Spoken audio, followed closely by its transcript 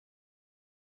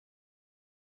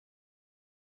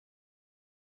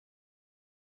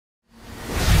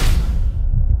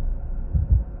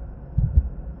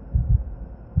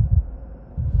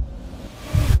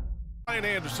Ryan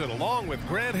Anderson along with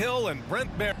Grant Hill and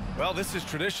Brent Barry. Well, this is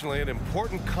traditionally an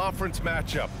important conference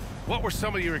matchup. What were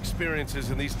some of your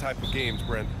experiences in these type of games,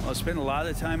 Brent? Well, I spent a lot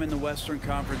of time in the Western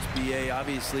Conference, BA.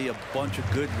 Obviously a bunch of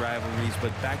good rivalries,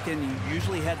 but back then you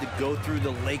usually had to go through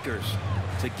the Lakers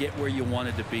to get where you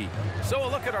wanted to be. So a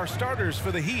look at our starters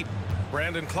for the Heat.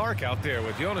 Brandon Clark out there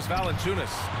with Jonas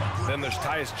Valanciunas. Then there's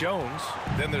Tyus Jones.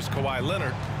 Then there's Kawhi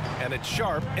Leonard. And it's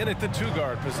Sharp in at the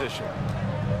two-guard position.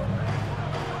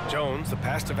 Jones, the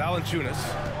pass to Valanciunas.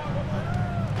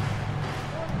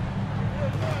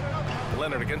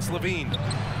 Leonard against Levine.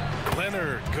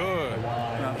 Leonard, good.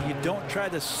 Now, you don't try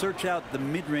to search out the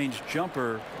mid-range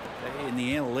jumper in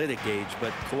the analytic age,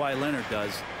 but Kawhi Leonard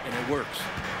does, and it works.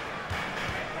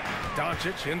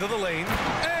 Doncic into the lane,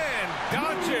 and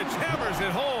Doncic hammers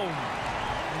it home.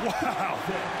 Wow.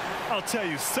 I'll tell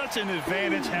you, such an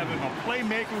advantage having a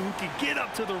playmaker who can get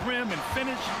up to the rim and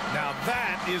finish. Now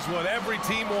that is what every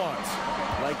team wants.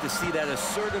 I like to see that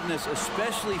assertiveness,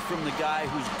 especially from the guy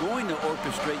who's going to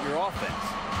orchestrate your offense.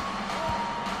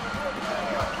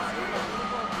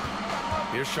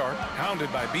 Here's Sharp, hounded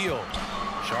by Beal.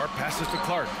 Sharp passes to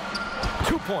Clark.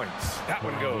 2 points. That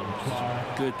one goes.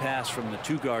 Good pass from the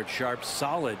two-guard. Sharp,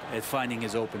 solid at finding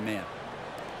his open man.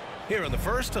 Here in the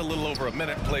first, a little over a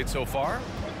minute played so far.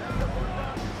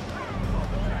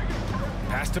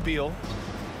 Pass to Beal.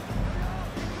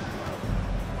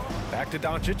 Back to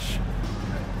Doncic.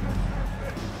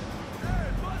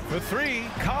 For three,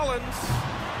 Collins.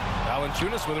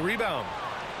 Valanciunas with a rebound.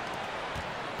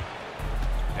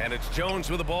 And it's Jones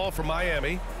with the ball for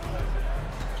Miami.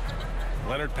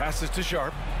 Leonard passes to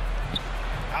Sharp.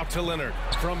 Out to Leonard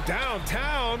from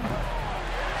downtown.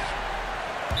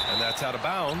 And that's out of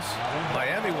bounds.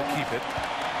 Miami will keep it.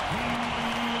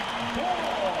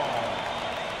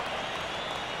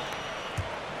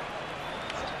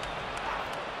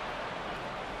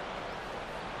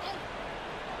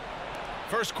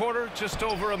 First quarter, just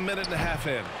over a minute and a half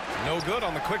in. No good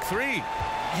on the quick three.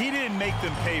 He didn't make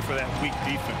them pay for that weak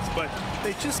defense, but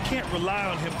they just can't rely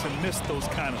on him to miss those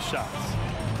kind of shots.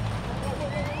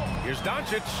 Here's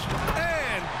Doncic,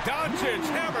 and Doncic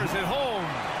hammers it home.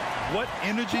 What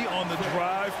energy on the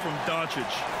drive from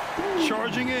Doncic.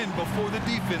 Charging in before the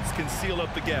defense can seal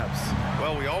up the gaps.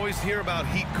 Well, we always hear about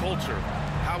Heat culture.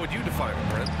 How would you define it,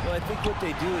 Brent? Well, I think what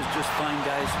they do is just find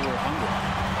guys who are hungry.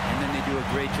 And then they do a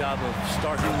great job of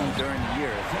starting them during the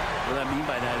year. What I mean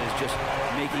by that is just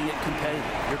making it competitive.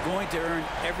 You're going to earn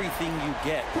everything you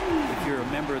get if you're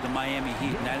a member of the Miami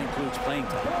Heat, and that includes playing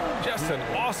time. Just an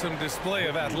awesome display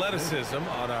of athleticism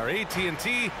on our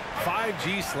AT&T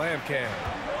 5G Slam Cam.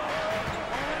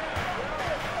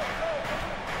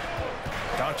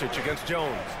 Doncic against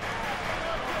Jones.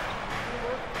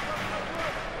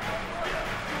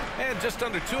 And just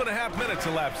under 2.5 minutes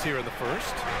elapsed here in the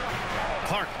first.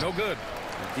 Clark, no good.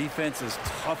 The defense is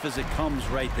tough as it comes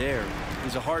right there.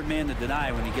 He's a hard man to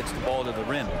deny when he gets the ball to the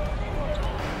rim.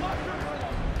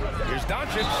 Here's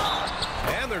Doncic.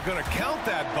 And they're going to count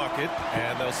that bucket,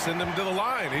 and they'll send him to the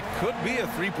line. It could be a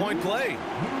three-point play.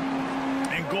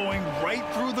 And going right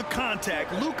through the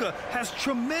contact, Luka has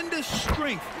tremendous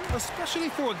strength, especially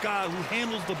for a guy who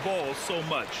handles the ball so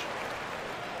much.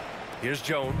 Here's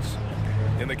Jones.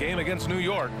 In the game against New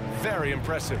York, very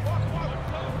impressive.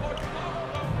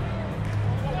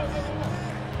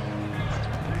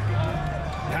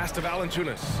 Pass to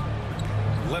Valanciunas.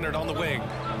 Leonard on the wing.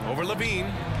 Over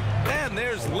Levine. And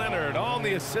there's Leonard on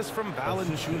the assist from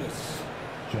Valanciunas.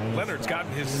 Leonard's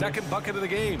gotten his second bucket of the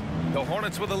game. The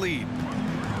Hornets with a lead.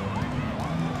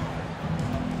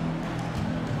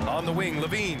 On the wing,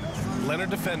 Levine. Leonard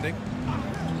defending.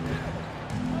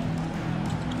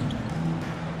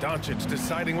 Doncic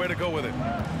deciding where to go with it.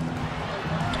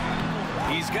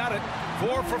 He's got it.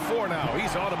 4 for 4 now.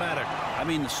 He's automatic. I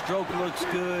mean, the stroke looks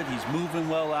good. He's moving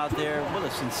well out there. What a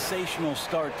sensational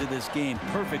start to this game.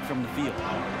 Perfect from the field.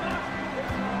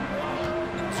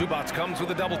 Zubac comes with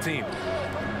a double team.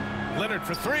 Leonard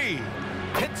for three.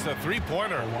 Hits the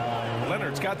three-pointer.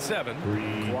 Leonard's got 7.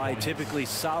 Kawhi typically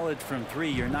solid from 3.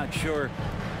 You're not sure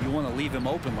you want to leave him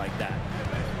open like that.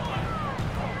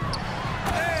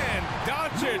 And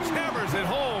Doncic hammers it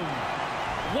home.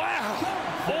 Wow.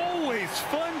 Always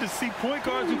fun to see point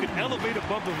guards who can elevate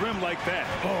above the rim like that.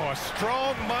 Oh, a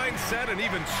strong mindset and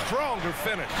even stronger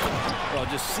finish. Well,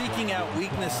 just seeking out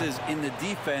weaknesses in the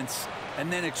defense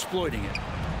and then exploiting it.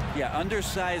 Yeah,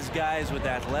 undersized guys with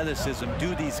athleticism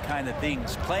do these kind of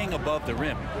things, playing above the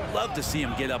rim. Love to see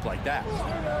him get up like that.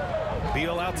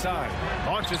 Beal outside,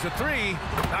 launches a 3,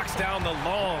 knocks down the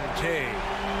long J.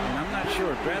 And I'm not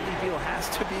sure. Bradley Beal has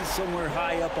to be somewhere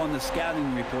high up on the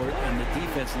scouting report, and the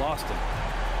defense lost him.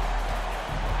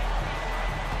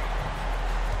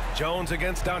 Jones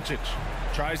against Doncic.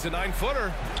 Tries the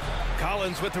 9-footer.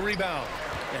 Collins with the rebound.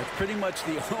 That's pretty much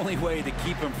the only way to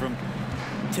keep him from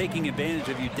taking advantage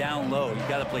of you down low. You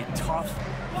got to play tough,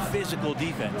 physical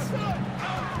defense.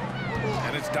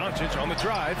 And it's Doncic on the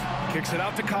drive. Kicks it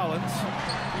out to Collins.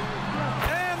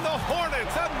 And the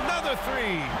Hornets, another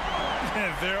three.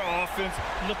 And their offense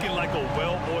looking like a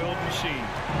well-oiled machine.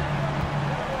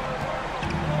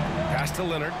 Pass to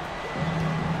Leonard.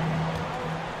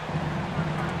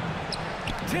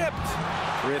 Tipped.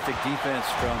 Terrific defense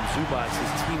from Zubac.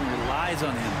 His team relies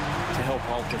on him to help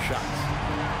alter shots.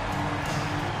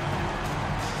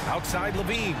 Outside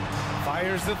Levine.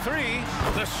 Fires the three.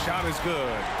 The shot is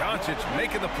good. Doncic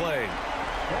making the play.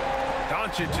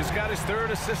 Doncic has got his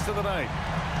 3rd assist of the night.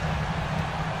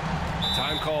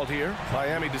 Time called here.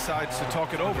 Miami decides to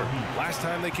talk it over. Last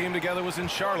time they came together was in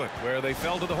Charlotte, where they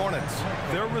fell to the Hornets.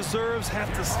 Their reserves have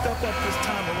to step up this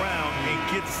time around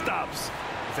and get stops.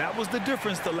 That was the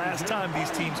difference the last time these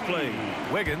teams played.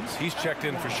 Wiggins, he's checked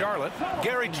in for Charlotte.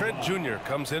 Gary Trent Jr.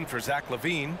 comes in for Zach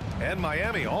LaVine. And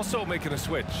Miami also making a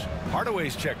switch.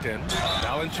 Hardaway's checked in.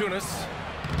 Valanciunas.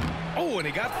 Oh, and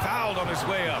he got fouled on his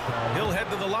way up. He'll head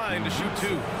to the line to shoot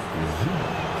 2.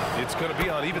 It's going to be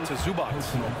on Ivica Zubac.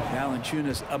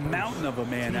 Valanciunas, a mountain of a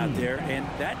man out there, and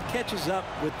that catches up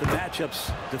with the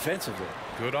matchups defensively.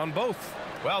 Good on both.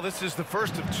 Well, this is the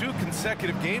first of 2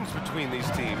 consecutive games between these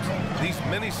teams. These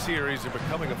mini-series are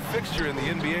becoming a fixture in the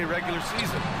NBA regular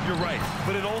season. You're right,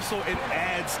 but it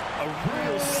adds a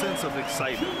real sense of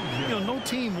excitement. You know, no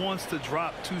team wants to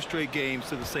drop 2 straight games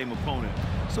to the same opponent,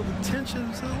 so the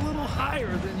tension's a little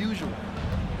higher than usual.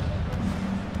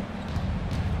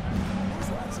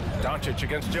 Doncic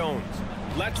against Jones.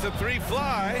 Lets the 3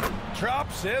 fly.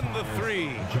 Drops in the 3.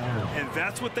 And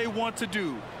that's what they want to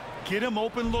do. Get him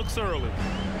open looks early.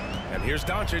 And here's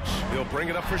Doncic. He'll bring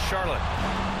it up for Charlotte.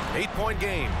 8-point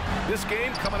game. This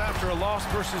game coming after a loss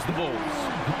versus the Bulls.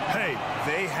 Hey,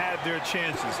 they had their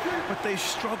chances, but they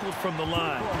struggled from the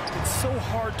line. It's so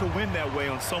hard to win that way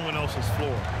on someone else's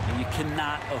floor. And you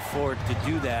cannot afford to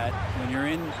do that when you're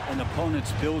in an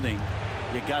opponent's building.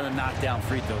 You got to knock down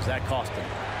free throws. That cost them.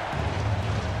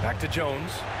 Back to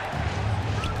Jones.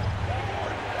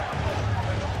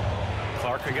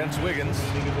 Clark against Wiggins.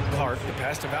 Clark, the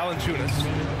pass to Valanciunas.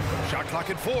 Shot clock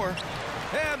at 4.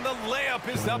 And the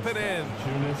layup is up and in.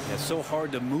 It's so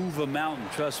hard to move a mountain,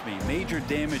 trust me. Major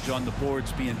damage on the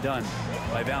boards being done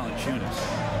by Valanciunas.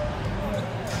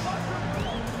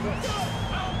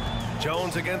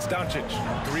 Jones against Doncic.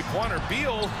 3-pointer.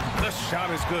 Beal. The shot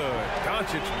is good.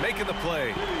 Doncic making the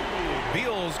play.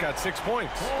 Beal's got 6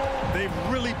 points. They've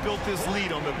really built this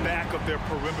lead on the back of their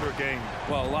perimeter game.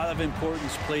 Well, a lot of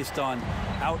importance placed on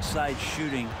outside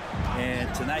shooting,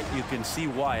 and tonight you can see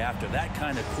why after that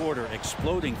kind of quarter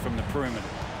exploding from the perimeter.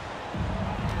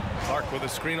 Clark with a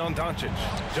screen on Doncic.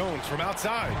 Jones from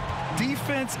outside.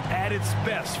 Defense at its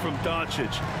best from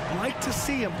Doncic. Like to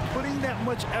see him putting that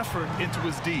much effort into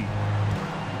his D.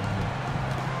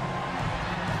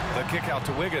 The kick out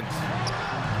to Wiggins.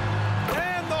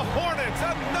 And the Hornets,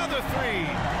 another 3.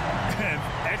 And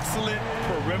excellent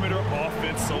perimeter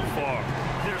offense so far.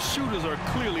 Their shooters are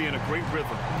clearly in a great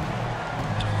rhythm.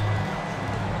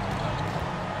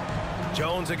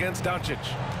 Jones against Doncic.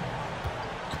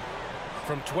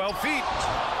 From 12 feet.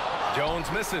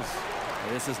 Jones misses.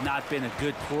 This has not been a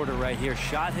good quarter right here.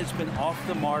 Shot has been off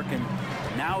the mark, and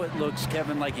now it looks,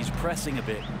 Kevin, like he's pressing a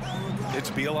bit. It's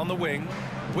Beal on the wing.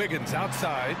 Wiggins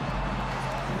outside.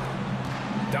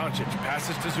 Doncic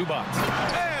passes to Zubac.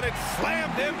 And it's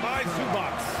slammed in by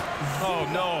Zubac. Oh,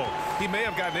 no. He may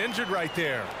have gotten injured right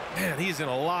there. Man, he's in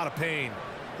a lot of pain.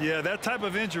 Yeah, that type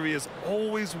of injury is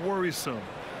always worrisome.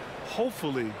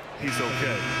 Hopefully, he's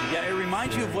okay. Yeah, it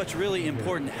reminds you of what's really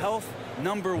important. Health,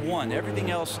 #1. Everything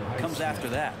else comes after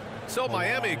that. So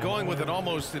Miami going with an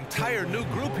almost entire new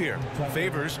group here.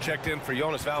 Favors checked in for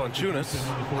Jonas Valanciunas.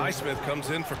 Highsmith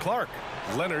comes in for Clark.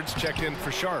 Leonard's checked in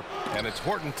for Sharp. And it's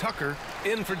Horton Tucker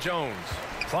in for Jones.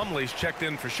 Plumlee's checked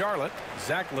in for Charlotte.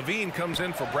 Zach LaVine comes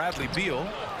in for Bradley Beal.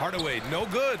 Hardaway, no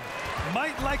good.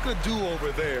 Might like a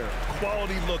do-over there.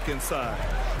 Quality look inside.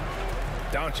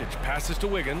 Doncic passes to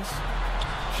Wiggins.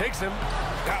 Shakes him.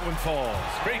 That one falls.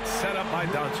 Great setup by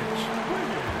Doncic.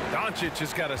 Doncic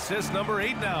has got assist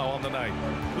 #8 now on the night.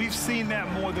 We've seen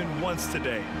that more than once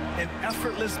today. An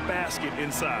effortless basket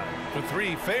inside. For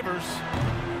 3, Favors.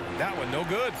 That one no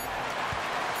good.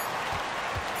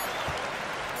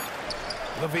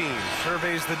 Levine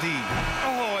surveys the D.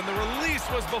 Oh, and the release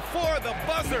was before the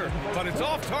buzzer, but it's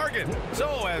off target.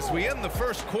 So as we end the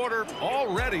first quarter,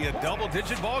 already a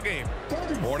double-digit ball game.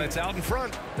 Hornets out in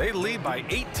front. They lead by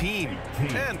 18.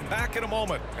 And back in a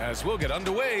moment as we'll get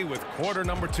underway with quarter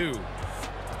number 2.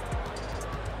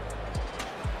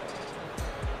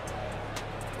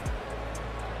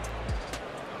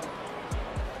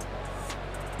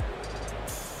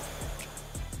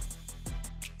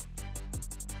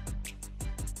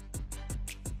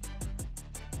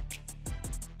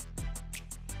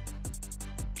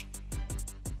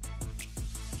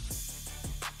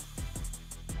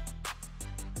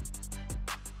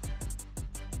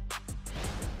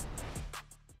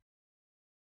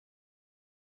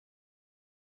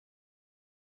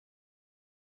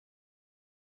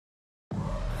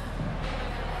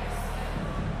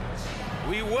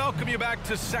 We welcome you back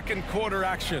to second quarter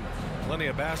action. Plenty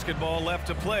of basketball left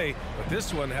to play, but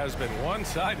this one has been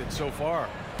one-sided so far.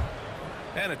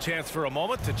 And a chance for a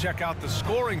moment to check out the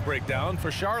scoring breakdown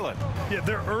for Charlotte. Yeah,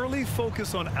 their early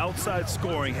focus on outside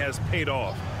scoring has paid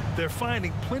off. They're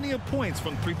finding plenty of points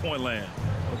from three-point land.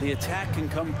 Well, the attack can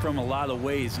come from a lot of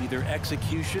ways, either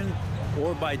execution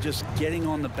or by just getting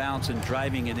on the bounce and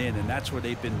driving it in, and that's where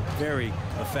they've been very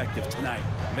effective tonight.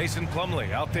 Mason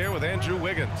Plumlee out there with Andrew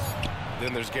Wiggins.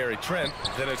 Then there's Gary Trent.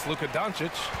 Then it's Luka Doncic.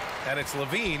 And it's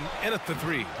Levine in at the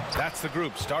 3. That's the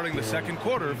group starting the second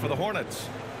quarter for the Hornets.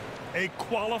 A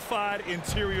qualified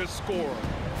interior scorer.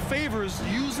 Favors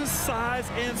uses size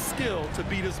and skill to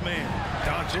beat his man.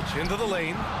 Doncic into the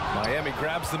lane. Miami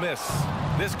grabs the miss.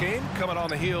 This game coming on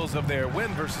the heels of their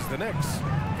win versus the Knicks.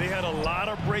 They had a lot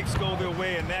of breaks go their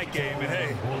way in that game, and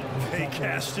hey, they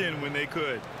cashed in when they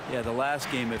could. Yeah, the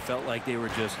last game it felt like they were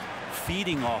just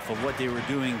feeding off of what they were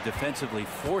doing defensively,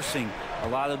 forcing a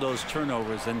lot of those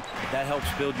turnovers, and that helps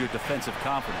build your defensive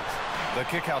confidence. The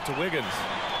kick out to Wiggins.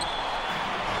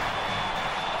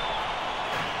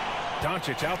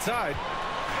 Doncic outside.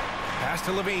 Pass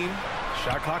to Levine.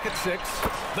 Shot clock at 6.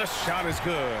 The shot is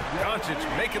good.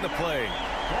 Doncic making the play.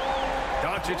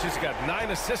 Doncic has got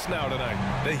 9 assists now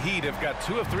tonight. The Heat have got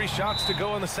 2 of 3 shots to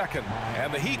go in the second.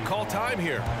 And the Heat call time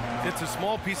here. It's a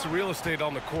small piece of real estate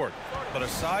on the court. But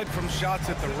aside from shots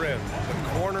at the rim,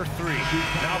 the corner 3,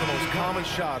 now the most common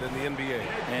shot in the NBA.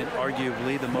 And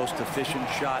arguably the most efficient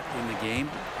shot in the game.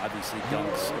 Obviously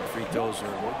dunks and free throws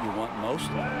are what you want most.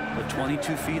 But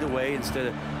 22 feet away instead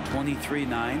of 23-9.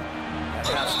 That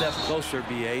half step closer,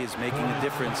 BA, is making a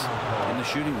difference in the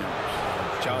shooting numbers.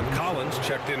 John Collins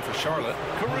checked in for Charlotte.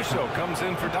 Caruso comes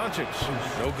in for Doncic.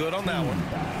 No good on that one.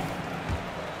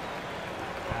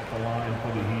 At the line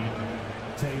for the Heat,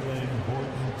 Taylor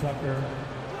Horton-Tucker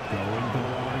going to the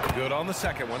line. Good on the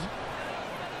second one.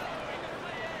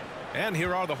 And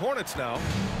here are the Hornets now.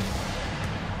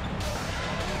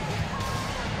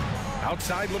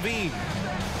 Outside Levine.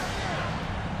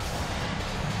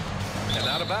 And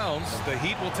out of bounds. The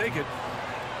Heat will take it.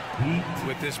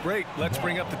 With this break, let's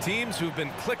bring up the teams who've been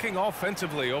clicking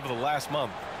offensively over the last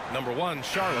month. Number 1,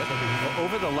 Charlotte. Well,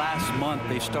 over the last month,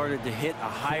 they started to hit a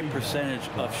high percentage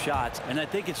of shots, and I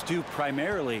think it's due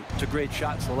primarily to great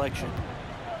shot selection.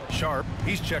 Sharp,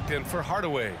 he's checked in for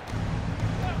Hardaway.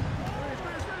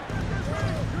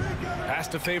 Pass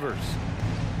to Favors.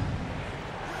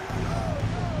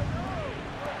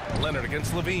 Leonard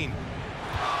against Levine.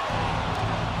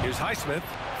 Here's Highsmith.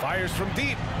 Fires from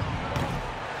deep.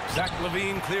 Zach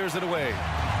LaVine clears it away.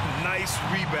 Nice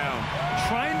rebound.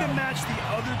 Trying to match the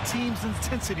other team's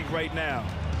intensity right now.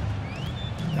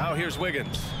 Now here's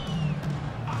Wiggins.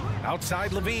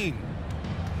 Outside Levine.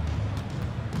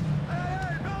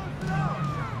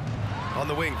 On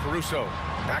the wing, Caruso.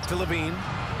 Back to Levine.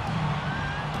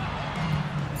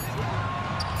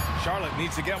 Charlotte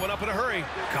needs to get one up in a hurry.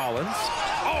 Collins.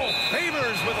 Oh,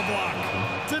 Favors with a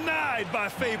block. Denied by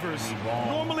Favors.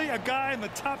 Normally a guy in the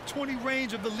top 20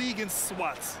 range of the league in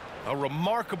swats. A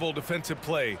remarkable defensive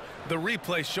play. The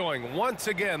replay showing once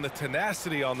again the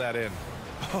tenacity on that end.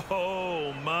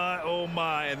 Oh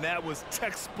my, and that was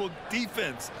textbook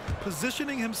defense,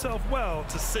 positioning himself well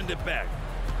to send it back.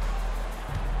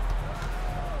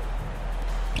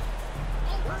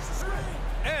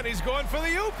 And he's going for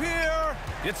the oop here.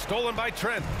 It's stolen by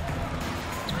Trent.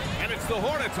 And it's the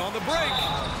Hornets on the break.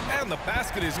 And the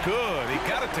basket is good. He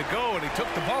got it to go, and he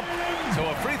took the bump. So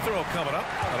a free throw coming up.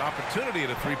 An opportunity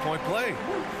at a three-point play.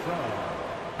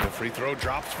 The free throw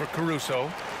drops for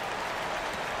Caruso.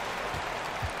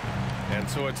 And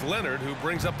so it's Leonard who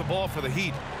brings up the ball for the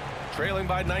Heat. Trailing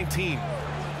by 19.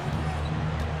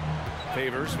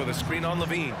 Favors with a screen on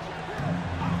Levine.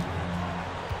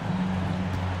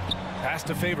 Pass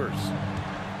to Favors.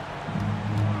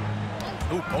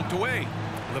 Ooh, poked away.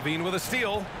 Levine with a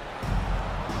steal.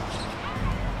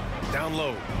 Down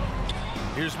low.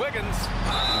 Here's Wiggins.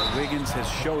 Wiggins has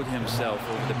showed himself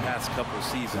over the past couple of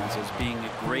seasons as being a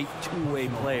great two-way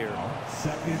player.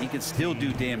 He can still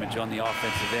do damage on the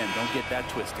offensive end. Don't get that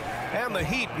twisted. And the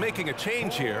Heat making a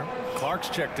change here. Clark's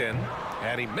checked in,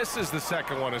 and he misses the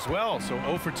second one as well, so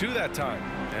 0 for 2 that time.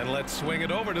 And let's swing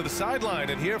it over to the sideline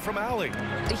and hear from Allie.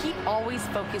 The Heat always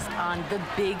focused on the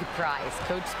big prize.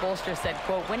 Coach Spoelstra said,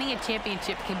 quote, winning a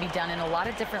championship can be done in a lot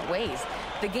of different ways.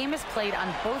 The game is played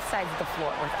on both sides of the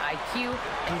floor with IQ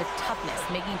and with toughness,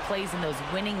 making plays in those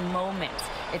winning moments.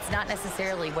 It's not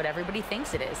necessarily what everybody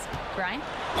thinks it is. Brian?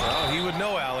 Well, he would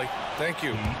know, Allie. Thank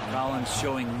you. Collins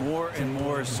showing more and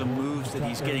more some moves that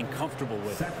he's getting comfortable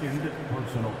with. Second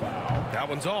personal foul. That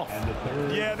one's off.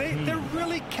 Yeah, they're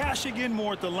really cashing in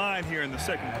more at the line here in the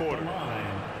second quarter.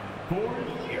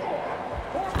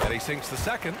 And he sinks the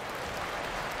second.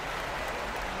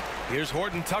 Here's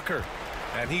Horton Tucker.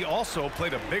 And he also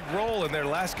played a big role in their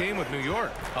last game with New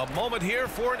York. A moment here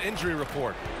for an injury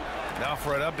report. Now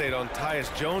for an update on Tyus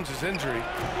Jones' injury.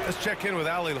 Let's check in with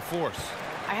Allie LaForce.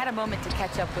 I had a moment to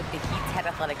catch up with the Heat's head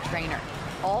athletic trainer.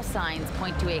 All signs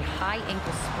point to a high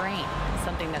ankle sprain,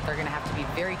 something that they're going to have to be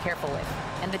very careful with.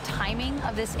 And the timing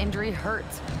of this injury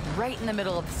hurts right in the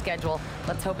middle of the schedule.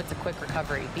 Let's hope it's a quick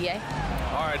recovery. B.A.?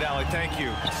 All right, Allie, thank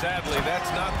you. Sadly, that's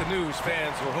not the news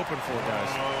fans were hoping for,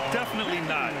 guys. Definitely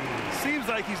not. Seems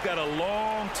like he's got a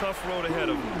long, tough road ahead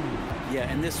of him. Yeah,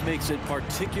 and this makes it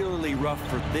particularly rough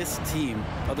for this team.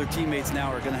 Other teammates now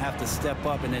are going to have to step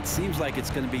up, and it seems like it's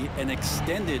going to be an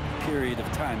extended period of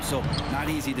time, so not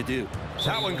easy to do.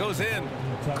 That one goes in.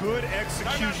 Good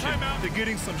execution. Timeout. They're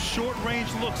getting some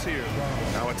short-range looks here.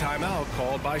 Now a timeout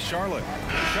called by Charlotte.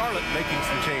 Charlotte making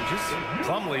some changes.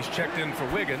 Plumlee's checked in for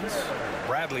Wiggins.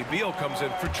 Bradley Beal comes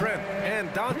in for Trent. And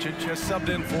Doncic has subbed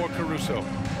in for Caruso.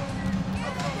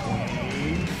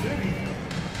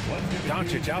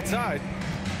 Doncic outside.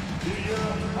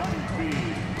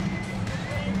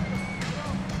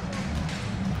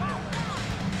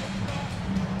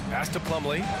 Pass to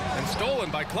Plumlee and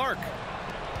stolen by Clark.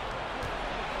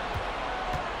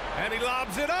 And he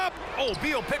lobs it up. Oh,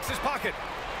 Beal picks his pocket.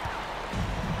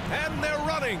 And they're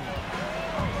running.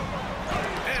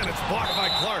 And it's blocked by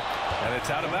Clark. And it's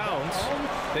out of bounds.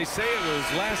 They say it was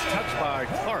last touched by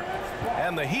Clark.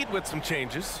 And the Heat with some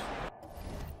changes.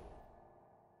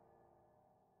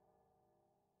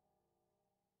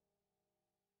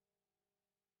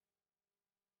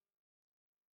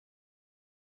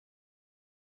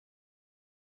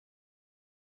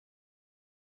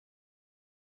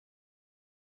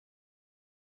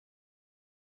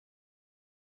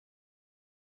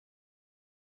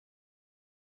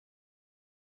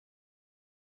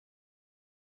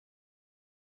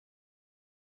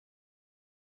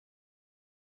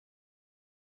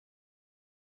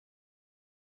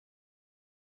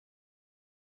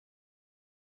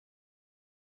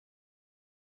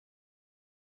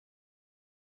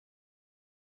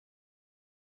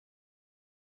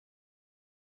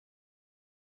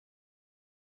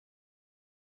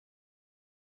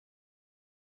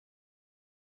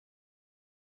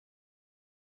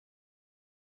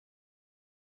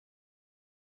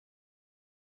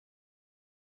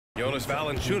 Jonas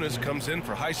Valanciunas comes in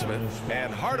for Highsmith,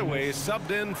 and Hardaway is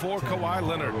subbed in for Kawhi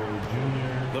Leonard.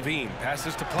 Levine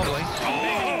passes to Plumlee.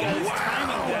 Oh,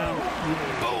 wow!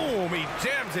 Boom! He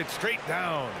jams it straight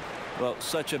down. Well,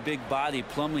 such a big body,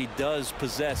 Plumlee does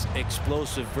possess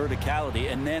explosive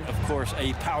verticality, and then, of course,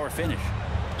 a power finish.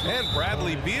 And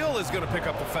Bradley Beal is going to pick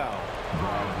up the foul.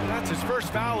 That's his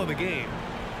first foul of the game.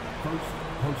 First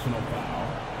personal foul.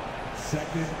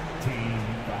 Second team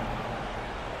foul.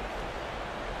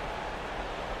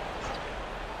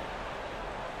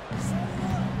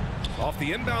 Off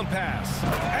the inbound pass.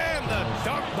 And the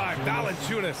dunk by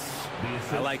Valanciunas.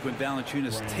 I like when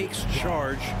Valanciunas takes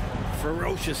charge.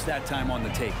 Ferocious that time on the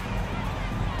take.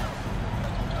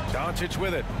 Doncic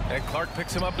with it. And Clark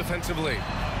picks him up defensively.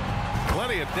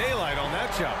 Plenty of daylight on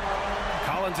that shot.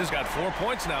 Collins has got 4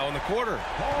 points now in the quarter.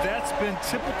 That's been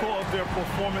typical of their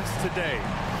performance today.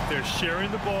 They're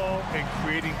sharing the ball and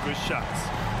creating good shots.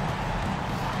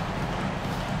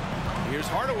 Here's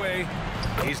Hardaway.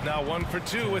 He's now 1 for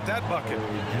 2 with that bucket.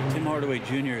 Tim Hardaway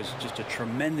Jr. is just a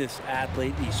tremendous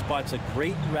athlete. He spots a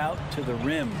great route to the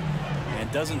rim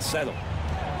and doesn't settle.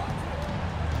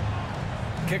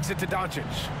 Kicks it to Doncic.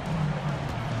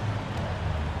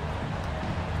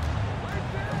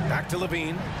 Back to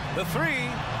Levine. The three.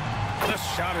 The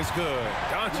shot is good.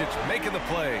 Doncic making the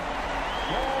play.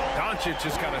 Doncic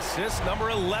has got assist number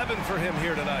 11 for him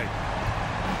here tonight.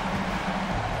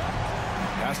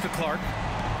 Pass to Clark.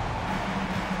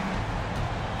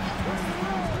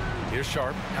 Here's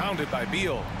Sharp, pounded by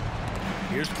Beal.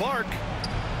 Here's Clark,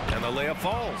 and the layup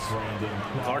falls.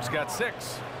 Clark's got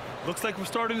 6. Looks like we're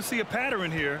starting to see a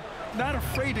pattern here. Not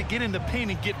afraid to get in the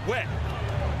paint and get wet.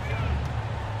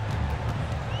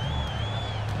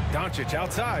 Doncic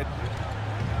outside.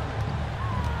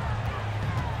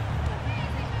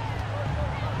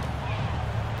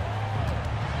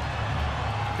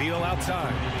 Beal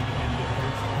outside.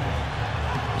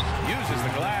 Uses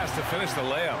the glass to finish the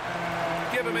layup.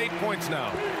 Give him 8 points now.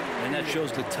 And that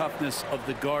shows the toughness of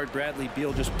the guard, Bradley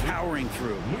Beal, just powering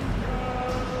through.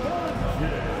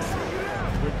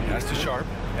 Pass to Sharp,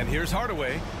 and here's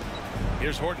Hardaway.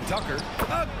 Here's Horton Tucker.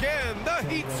 Again, the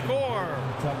Heat score.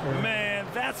 Man,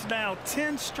 that's now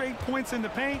 10 straight points in the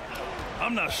paint.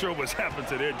 I'm not sure what's happened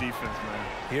to their defense, man.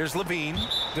 Here's Levine,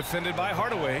 defended by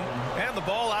Hardaway, and the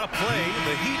ball out of play.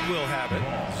 The Heat will have it.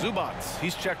 Zubats,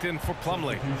 he's checked in for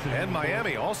Plumlee, and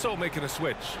Miami also making a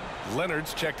switch.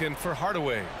 Leonard's checked in for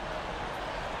Hardaway.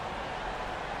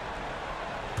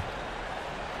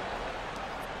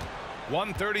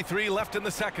 .133 left in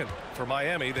the second. For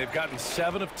Miami, they've gotten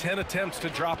 7 of 10 attempts to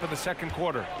drop in the second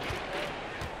quarter.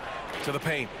 To the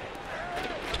paint.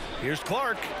 Here's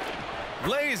Clark.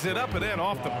 Lays it up and in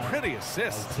off the pretty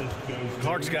assist.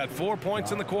 Clark's got 4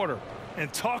 points in the quarter.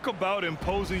 And talk about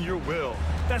imposing your will.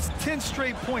 That's 10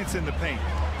 straight points in the paint.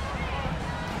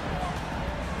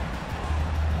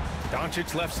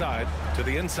 Doncic left side to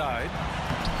the inside.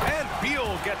 And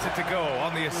Beal gets it to go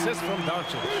on the assist from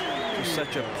Doncic. He's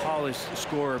such a polished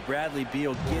scorer. Bradley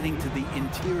Beal getting to the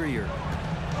interior.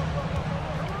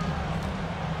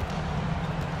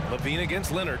 Levine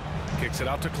against Leonard. Kicks it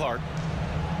out to Clark.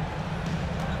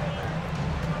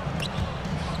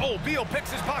 Oh, Beal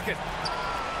picks his pocket.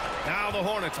 Now the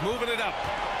Hornets moving it up.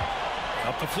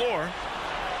 Up the floor.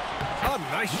 A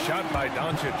nice shot by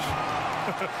Doncic.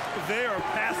 They are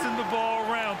passing the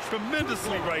ball around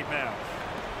tremendously right now.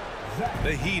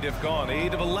 The Heat have gone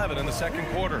 8 of 11 in the second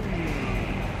quarter.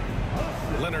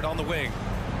 Leonard on the wing.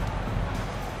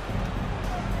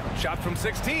 Shot from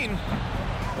 16.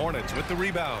 Hornets with the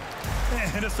rebound.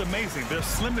 And it's amazing. Their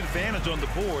slim advantage on the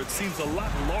board seems a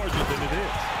lot larger than it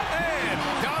is. And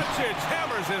Doncic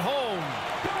hammers it home.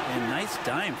 And nice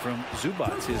dime from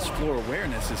Zubats. His floor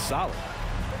awareness is solid.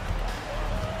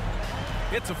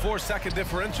 It's a 4-second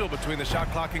differential between the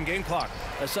shot clock and game clock.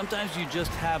 Sometimes you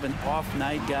just have an off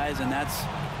night, guys, and that's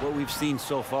what we've seen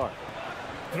so far.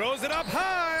 Throws it up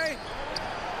high.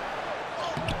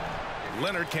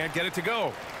 Leonard can't get it to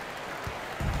go.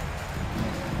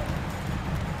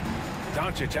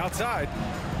 Doncic outside.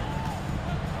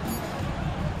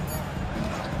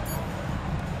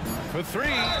 For 3,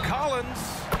 Collins.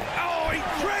 Oh, he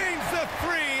drains the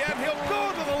 3, and he'll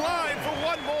go to the line for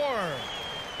 1 more.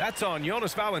 That's on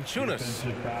Jonas Valanciunas.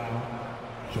 Defensive foul.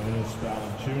 Jonas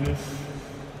Valanciunas.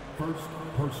 First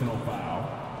personal foul.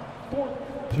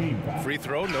 4th team foul. Free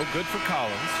throw, no good for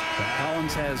Collins.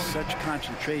 Collins has such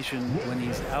concentration when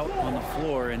he's out on the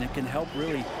floor, and it can help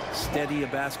really steady a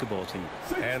basketball team.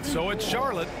 And so it's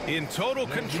Charlotte in total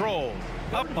control.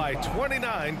 Up by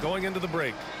 29 going into the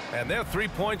break. And their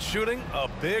 3-point shooting, a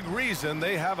big reason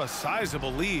they have a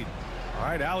sizable lead. All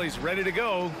right, Allie's ready to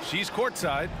go. She's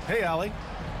courtside. Hey, Allie.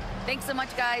 Thanks so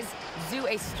much, guys. Zoo,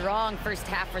 a strong first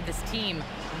half for this team.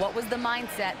 What was the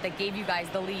mindset that gave you guys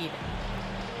the lead?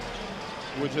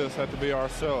 We just have to be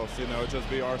ourselves, you know, just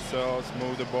be ourselves,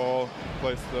 move the ball,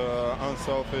 play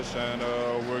unselfish, and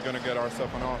we're going to get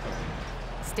ourselves an offense.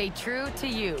 Stay true to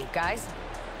you, guys.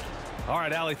 All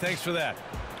right, Allie, thanks for that.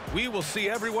 We will see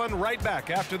everyone right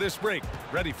back after this break,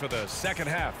 ready for the second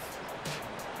half.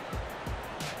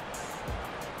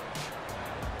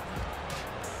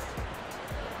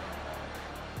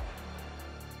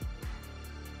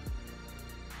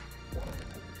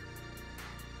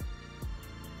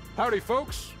 Howdy,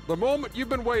 folks. The moment you've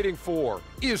been waiting for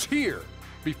is here.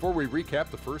 Before we recap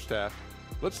the first half,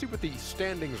 let's see what the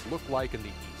standings look like in the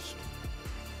East.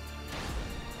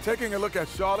 Taking a look at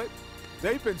Charlotte,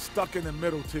 they've been stuck in the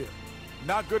middle tier.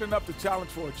 Not good enough to challenge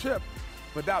for a chip,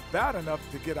 but not bad enough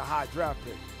to get a high draft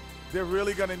pick. They're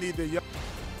really going to need the young.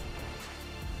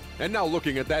 And now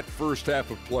looking at that first half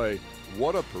of play,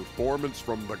 what a performance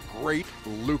from the great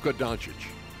Luka Doncic.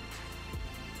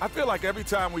 I feel like every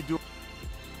time we do.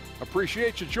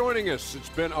 Appreciate you joining us. It's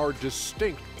been our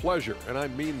distinct pleasure, and I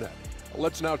mean that.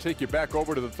 Let's now take you back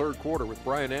over to the third quarter with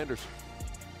Brian Anderson.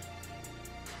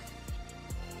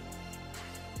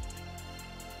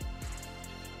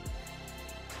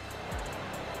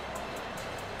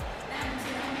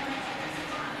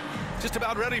 Just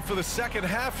about ready for the second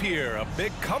half here. A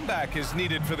big comeback is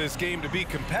needed for this game to be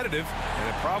competitive, and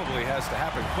it probably has to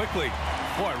happen quickly.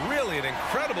 Boy, really an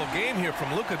incredible game here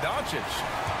from Luka Doncic.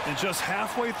 And just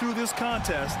halfway through this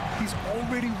contest, he's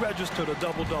already registered a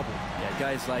double-double. Yeah,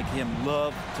 guys like him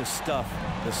love to stuff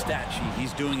the stat sheet.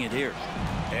 He's doing it here.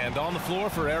 And on the floor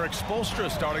for Erik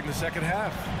Spoelstra starting the second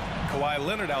half. Kawhi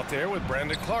Leonard out there with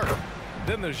Brandon Clark.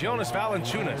 Then there's Jonas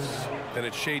Valanciunas. Then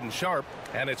it's Shaedon Sharpe.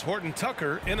 And it's Horton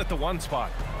Tucker in at the 1 spot.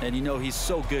 And you know he's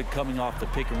so good coming off the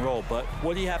pick and roll. But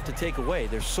what do you have to take away?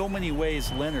 There's so many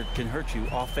ways Leonard can hurt you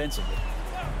offensively.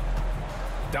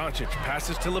 Doncic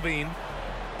passes to LaVine.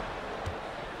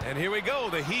 And here we go,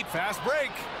 the Heat fast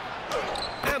break.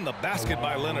 And the basket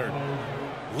by Leonard.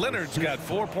 Leonard's got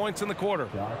 4 points in the quarter.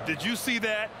 Did you see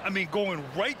that? I mean, going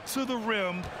right to the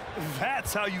rim.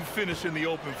 That's how you finish in the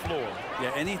open floor.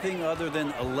 Yeah, anything other than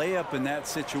a layup in that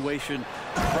situation,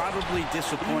 probably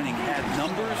disappointing. Had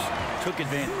numbers, took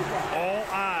advantage. All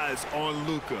eyes on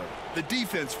Luka. The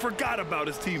defense forgot about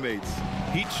his teammates.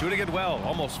 Heat shooting it well,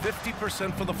 almost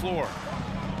 50% from the floor.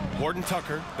 Horton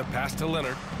Tucker, the pass to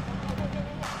Leonard.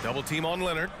 Double team on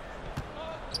Leonard.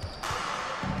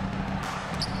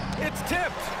 It's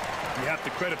tipped. You have to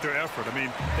credit their effort. I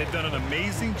mean, they've done an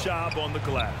amazing job on the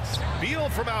glass. Beal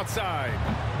from outside.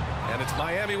 And it's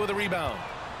Miami with a rebound.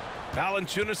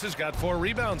 Valanciunas has got 4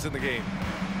 rebounds in the game.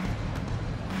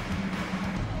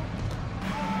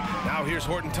 Now here's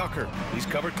Horton Tucker. He's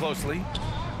covered closely.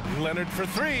 Leonard for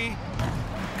 3.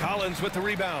 Collins with the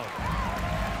rebound.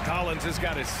 Collins has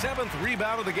got his 7th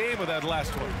rebound of the game with that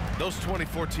last one. Those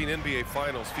 2014 NBA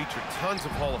Finals featured tons of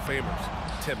Hall of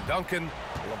Famers. Tim Duncan,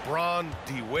 LeBron,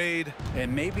 D. Wade.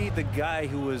 And maybe the guy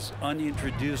who was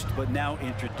unintroduced but now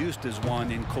introduced as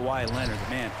one in Kawhi Leonard.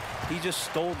 Man, he just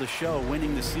stole the show,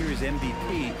 winning the series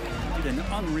MVP. Did an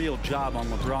unreal job on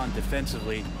LeBron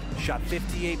defensively. Shot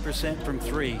 58% from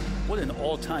 3. What an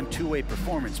all-time two-way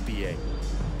performance, BA.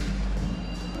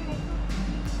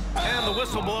 And the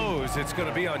whistle blows. It's going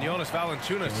to be on Jonas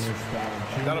Valanciunas.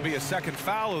 That'll be a 2nd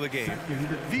foul of the game.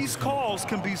 These calls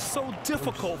can be so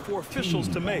difficult for officials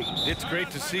to make. It's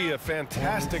great to see a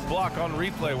fantastic block on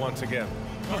replay once again.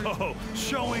 Oh,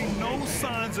 showing no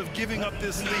signs of giving up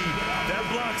this lead. That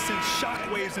block sent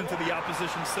shockwaves into the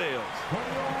opposition sails.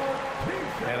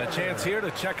 And a chance here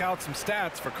to check out some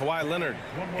stats for Kawhi Leonard.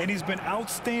 And he's been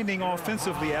outstanding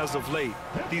offensively as of late.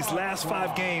 These last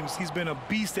 5 games, he's been a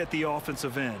beast at the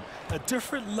offensive end. A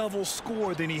different level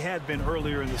score than he had been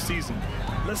earlier in the season.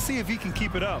 Let's see if he can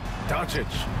keep it up. Doncic.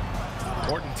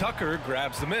 Horton Tucker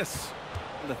grabs the miss.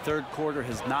 The third quarter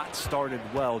has not started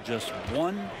well, just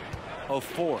 1 of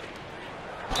 4.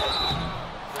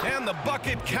 And the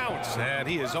bucket counts, and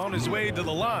he is on his way to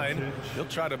the line. He'll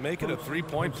try to make it a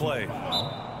 3-point play.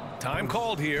 Time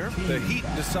called here. The Heat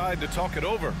decide to talk it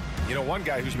over. You know, one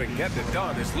guy who's been getting it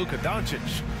done is Luka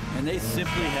Doncic. And they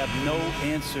simply have no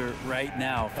answer right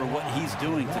now for what he's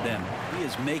doing to them. He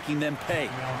is making them pay.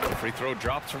 The free throw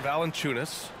drops from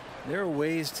Valanciunas. There are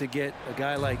ways to get a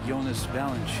guy like Jonas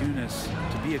Valanciunas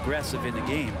to be aggressive in the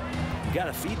game. You got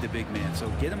to feed the big man, so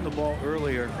get him the ball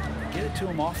earlier, get it to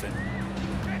him often.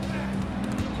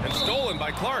 And stolen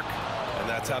by Clark. And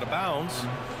that's out of bounds.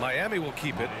 Miami will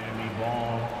keep it.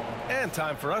 And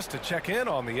time for us to check in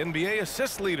on the NBA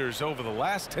assist leaders over the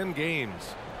last 10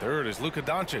 games. Third is Luka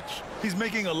Doncic. He's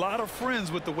making a lot of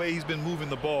friends with the way he's been moving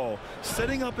the ball,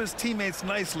 setting up his teammates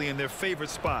nicely in their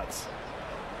favorite spots.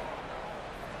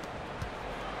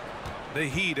 The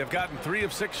Heat have gotten 3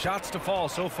 of 6 shots to fall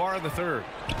so far in the third.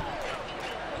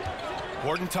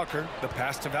 Horton Tucker, the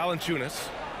pass to Valanciunas.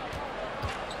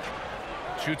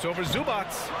 Shoots over Zubac.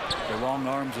 The long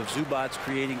arms of Zubac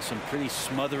creating some pretty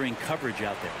smothering coverage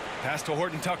out there. Pass to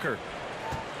Horton Tucker.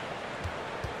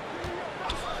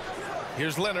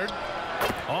 Here's Leonard.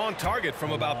 On target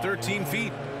from about 13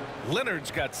 feet.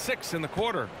 Leonard's got 6 in the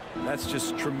quarter. That's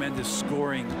just tremendous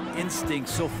scoring instinct.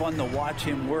 So fun to watch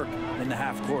him work in the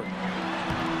half court.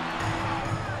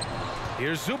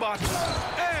 Here's Zubac.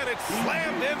 And it's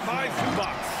slammed in by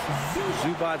Zubac.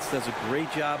 Zubac does a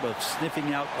great job of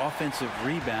sniffing out offensive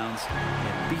rebounds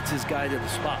and beats his guy to the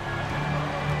spot.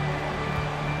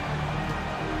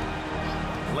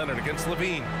 Leonard against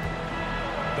LaVine.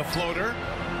 The floater.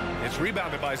 It's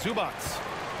rebounded by Zubac.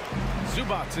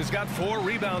 Zubac has got 4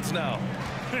 rebounds now.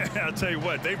 I'll tell you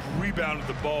what, they've rebounded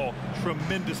the ball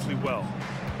tremendously well.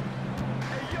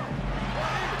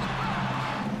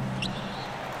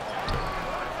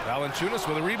 Valanciunas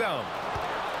with a rebound.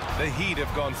 The Heat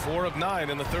have gone 4 of 9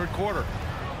 in the third quarter.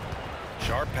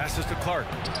 Sharpe passes to Clark.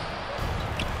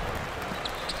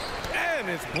 And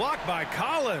it's blocked by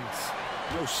Collins.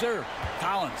 No, sir.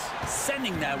 Collins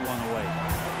sending that one away.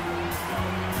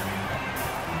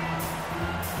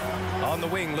 On the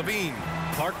wing, LaVine.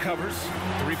 Clark covers.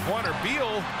 Three-pointer.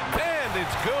 Beal. And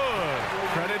it's good.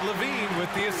 Credit Levine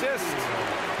with the assist.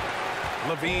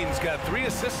 Levine's got 3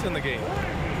 assists in the game.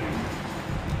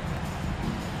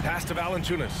 Pass to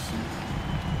Valanciunas.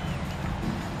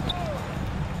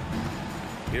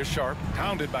 Here's Sharp.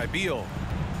 Pounded by Beal.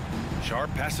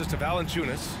 Sharp passes to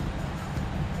Valanciunas.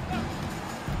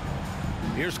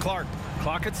 Here's Clark.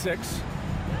 Clock at 6.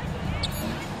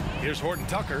 Here's Horton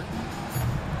Tucker.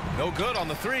 No good on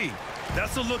the 3.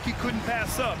 That's a look he couldn't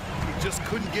pass up. He just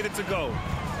couldn't get it to go.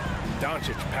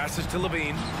 Doncic passes to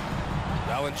Levine.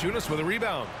 Valanciunas with a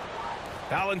rebound.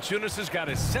 Valanciunas has got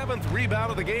his 7th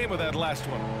rebound of the game with that last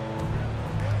one.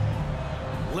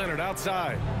 Leonard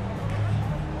outside.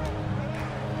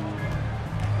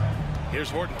 Here's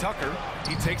Horton Tucker.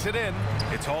 He takes it in.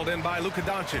 It's hauled in by Luka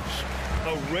Doncic.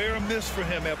 A rare miss for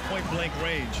him at point-blank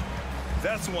range.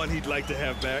 That's one he'd like to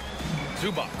have back.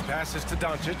 Zubac passes to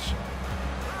Doncic.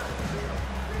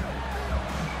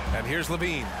 And here's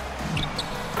Levine.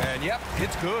 And yep,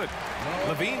 it's good.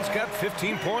 Levine's got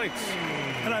 15 points.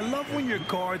 And I love when your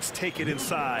guards take it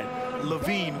inside.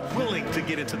 Levine willing to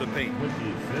get into the paint.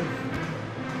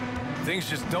 Things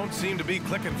just don't seem to be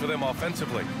clicking for them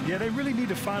offensively. Yeah, they really need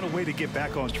to find a way to get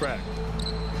back on track.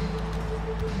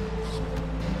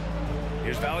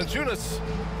 Here's Valanciunas.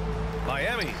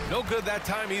 Miami, no good that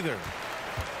time either.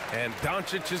 And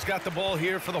Doncic has got the ball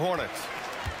here for the Hornets.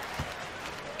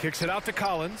 Kicks it out to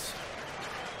Collins.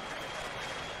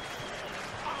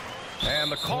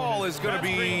 And the call is going to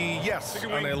be, yes,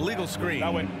 an illegal screen.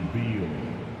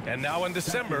 And now in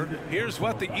December, here's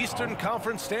what the Eastern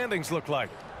Conference standings look like.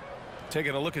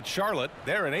 Taking a look at Charlotte,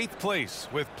 they're in 8th place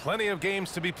with plenty of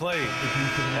games to be played.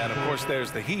 And of course,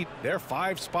 there's the Heat. They're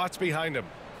 5 spots behind them.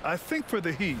 I think for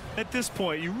the Heat, at this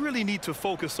point, you really need to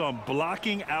focus on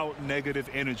blocking out negative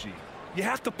energy. You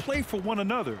have to play for one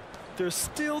another. There's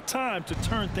still time to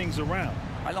turn things around.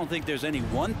 I don't think there's any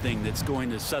one thing that's going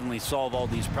to suddenly solve all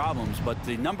these problems, but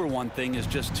the number one thing is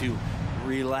just to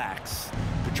relax.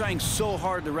 They're trying so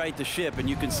hard to right the ship, and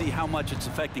you can see how much it's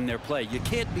affecting their play. You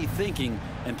can't be thinking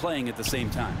and playing at the same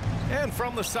time. And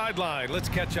from the sideline, let's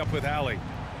catch up with Allie.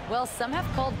 Well, some have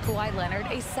called Kawhi Leonard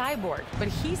a cyborg, but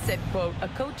he said, quote, a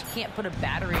coach can't put a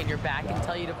battery in your back and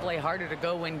tell you to play harder to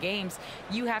go win games.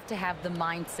 You have to have the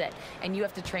mindset, and you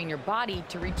have to train your body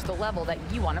to reach the level that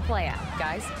you want to play at,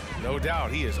 guys. No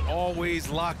doubt, he is always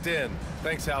locked in.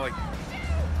 Thanks, Allie.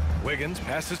 Wiggins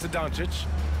passes to Doncic.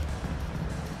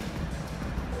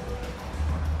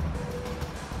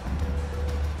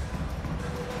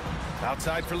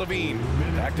 Outside for Levine.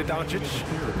 Back to Doncic.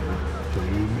 2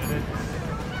 minutes.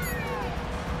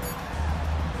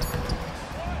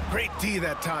 Great D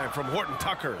that time from Horton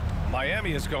Tucker.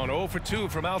 Miami has gone 0 for 2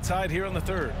 from outside here in the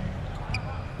 3rd.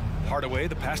 Hardaway,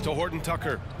 the pass to Horton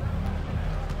Tucker.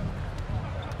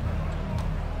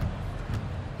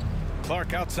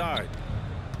 Clark outside.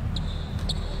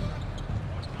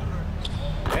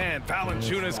 And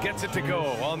Valanciunas gets it to go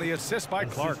on the assist by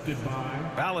Clark.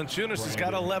 Valanciunas has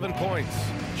got 11 points.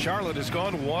 Charlotte has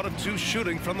gone 1 of 2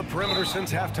 shooting from the perimeter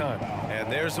since halftime. And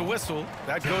there's a whistle.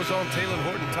 That goes on Talen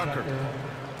Horton Tucker.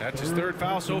 That's his 3rd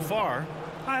foul so far.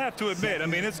 I have to admit, I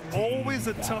mean, it's always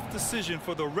a tough decision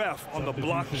for the ref on the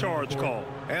block charge call.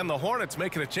 And the Hornets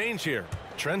making a change here.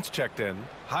 Trent's checked in.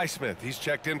 Highsmith, he's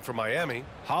checked in for Miami.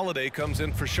 Holiday comes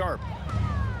in for Sharp.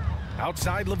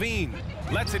 Outside Levine.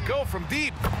 Lets it go from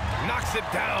deep. Knocks it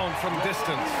down from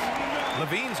distance.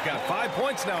 Levine's got 5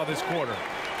 points now this quarter.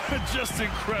 Just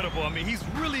incredible. I mean, he's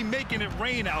really making it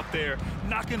rain out there,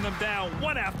 knocking them down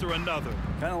one after another.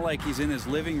 Kind of like he's in his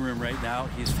living room right now.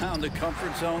 He's found a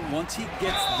comfort zone. Once he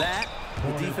gets that,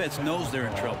 the defense knows they're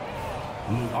in trouble.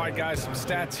 All right, guys, some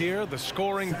stats here. The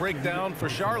scoring breakdown for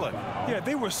Charlotte. Yeah,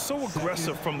 they were so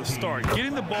aggressive from the start,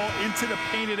 getting the ball into the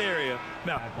painted area.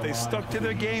 Now, they stuck to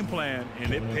their game plan,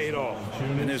 and it paid off.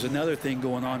 And there's another thing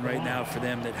going on right now for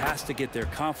them that has to get their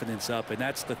confidence up, and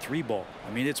that's the 3-ball.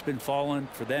 I mean, it's been falling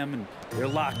for them, and they're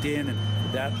locked in, and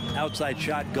that outside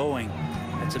shot going,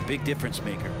 that's a big difference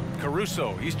maker.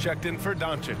 Caruso, he's checked in for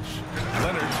Doncic.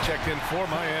 Leonard's checked in for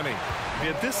Miami.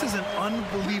 Yeah, this is an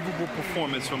unbelievable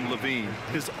performance from Levine.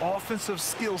 His offensive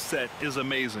skill set is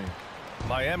amazing.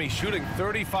 Miami shooting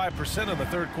 35% in the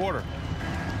 3rd quarter.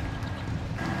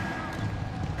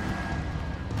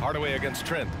 Hardaway against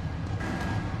Trent.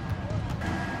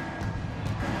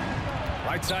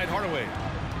 Right side Hardaway.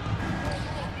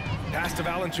 Pass to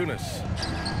Valanciunas.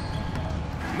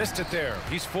 Missed it there.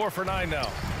 He's 4 for 9 now.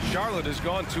 Charlotte has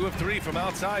gone 2 of 3 from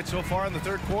outside so far in the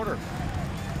 3rd quarter.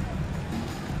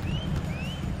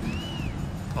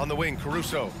 On the wing,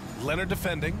 Caruso. Leonard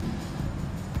defending.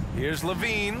 Here's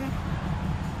Levine.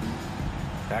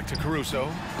 Back to Caruso.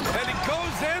 And he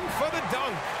goes in for the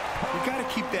dunk. You got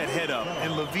to keep that head up,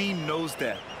 and LaVine knows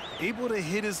that. Able to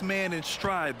hit his man in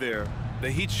stride there.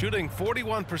 The Heat shooting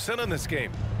 41% in this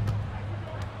game.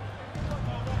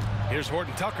 Here's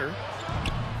Horton Tucker.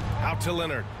 Out to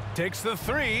Leonard. Takes the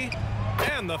three.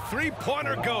 And the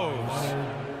three-pointer goes.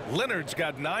 Leonard's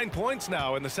got 9 points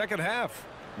now in the second half.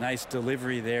 Nice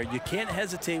delivery there. You can't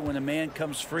hesitate when a man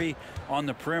comes free on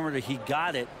the perimeter. He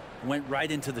got it, went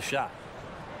right into the shot.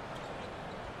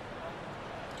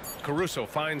 Caruso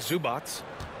finds Zubac.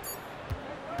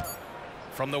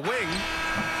 From the wing.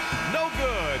 No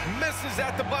good. Misses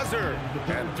at the buzzer.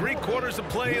 And 3/4 of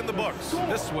play in the books.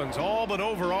 This one's all but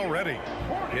over already.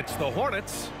 It's the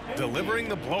Hornets delivering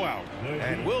the blowout.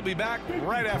 And we'll be back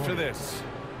right after this.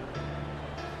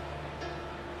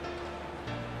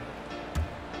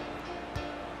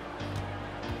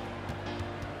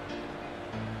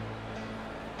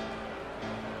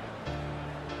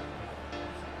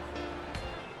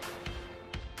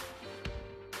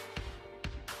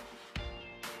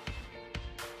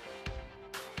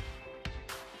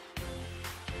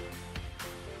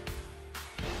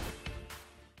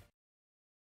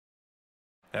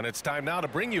 And it's time now to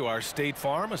bring you our State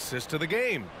Farm assist of the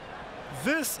game.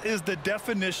 This is the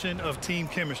definition of team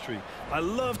chemistry. I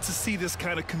love to see this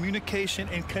kind of communication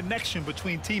and connection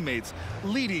between teammates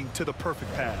leading to the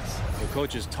perfect pass. The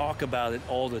coaches talk about it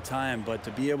all the time, but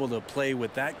to be able to play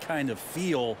with that kind of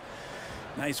feel,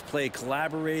 nice play,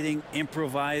 collaborating,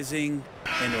 improvising,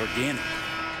 and organic.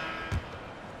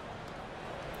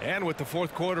 And with the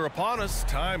fourth quarter upon us,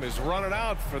 time is running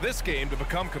out for this game to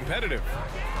become competitive.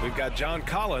 We've got John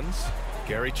Collins.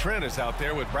 Gary Trent is out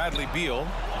there with Bradley Beal.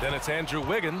 Then it's Andrew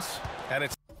Wiggins. And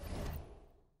it's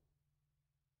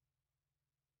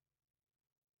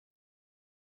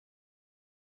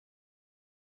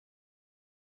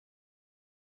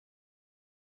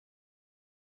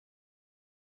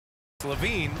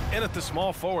LaVine in at the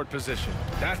small forward position.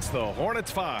 That's the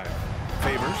Hornets 5.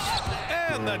 Favors.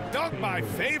 And the dunk by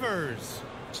Favors.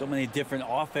 So many different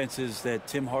offenses that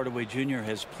Tim Hardaway Jr.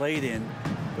 has played in,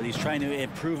 but he's trying to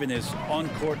improve in his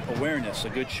on-court awareness. A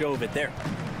good show of it there.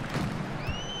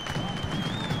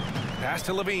 Pass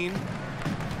to LaVine.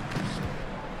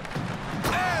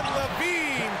 And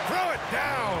LaVine throw it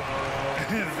down.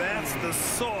 That's the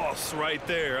sauce right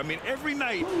there. I mean, every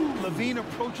night, LaVine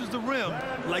approaches the rim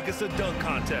like it's a dunk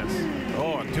contest.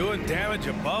 Oh, doing damage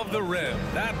above the rim.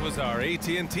 That was our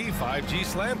AT&T 5G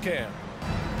Slam Cam.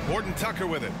 Horton Tucker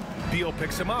with it. Beal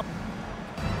picks him up.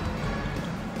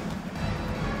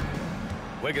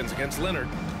 Wiggins against Leonard.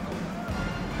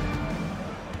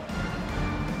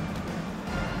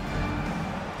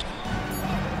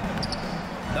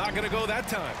 Not going to go that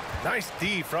time. Nice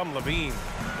D from LaVine.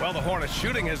 Well, the Hornets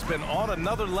shooting has been on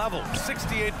another level.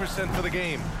 68% for the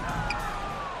game.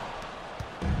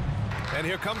 And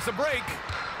here comes the break.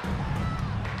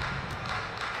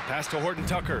 Pass to Horton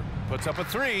Tucker. Puts up a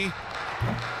three.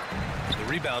 The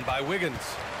rebound by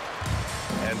Wiggins.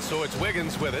 And so it's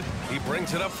Wiggins with it. He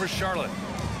brings it up for Charlotte.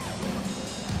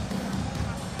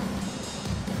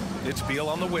 It's Beal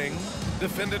on the wing.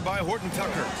 Defended by Horton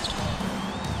Tucker.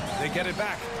 They get it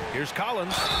back. Here's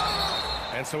Collins.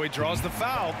 And so he draws the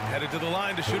foul. Headed to the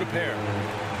line to shoot a pair.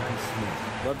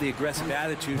 Love the aggressive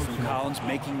attitude from Collins,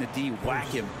 making the D whack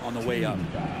him on the way up.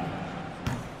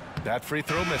 That free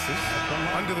throw misses.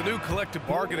 Under the new collective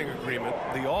bargaining agreement,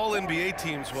 the all-NBA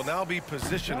teams will now be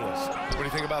positionless. What do you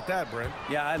think about that, Brent?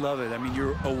 Yeah, I love it. I mean,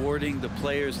 you're awarding the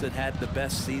players that had the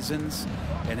best seasons,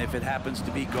 and if it happens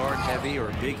to be guard heavy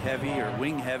or big heavy or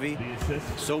wing heavy,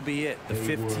 so be it. The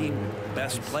 15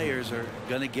 best players are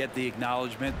going to get the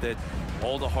acknowledgement that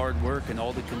all the hard work and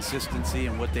all the consistency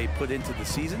and what they put into the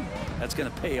season, that's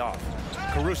going to pay off.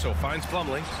 Caruso finds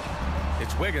Plumlee.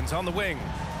 It's Wiggins on the wing.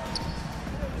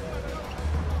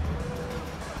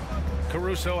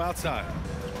 Caruso outside.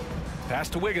 Pass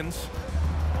to Wiggins.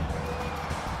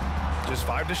 Just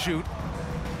 5 to shoot.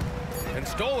 And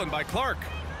stolen by Clark.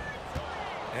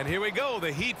 And here we go,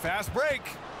 the Heat fast break.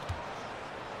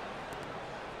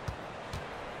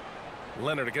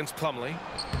 Leonard against Plumlee.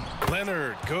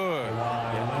 Leonard, good.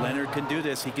 Yeah, Leonard can do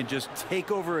this. He can just take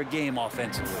over a game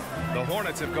offensively. The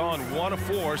Hornets have gone 1 of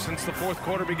 4 since the fourth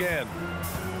quarter began.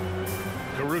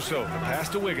 Caruso, the pass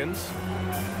to Wiggins.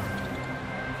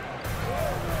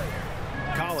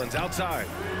 Collins outside.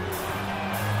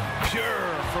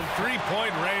 Pure from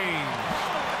three-point range.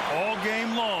 All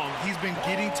game long, he's been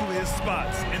getting to his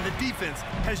spots, and the defense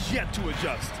has yet to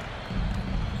adjust.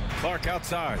 Clark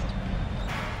outside.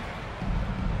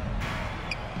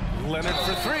 Leonard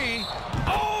for three.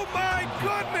 Oh, my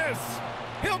goodness!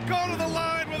 He'll go to the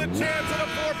line with a chance at a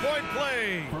 4-point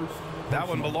play. That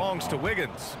one belongs to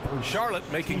Wiggins. Charlotte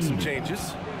making some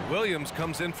changes. Williams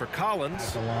comes in for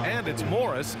Collins, and it's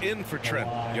Morris in for Trent.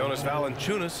 Jonas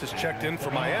Valanciunas has checked in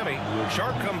for Miami.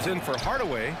 Sharp comes in for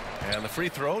Hardaway, and the free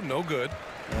throw, no good.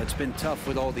 It's been tough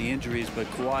with all the injuries, but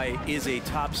Kawhi is a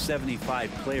top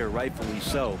 75 player, rightfully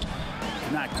so.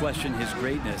 Do not question his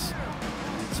greatness.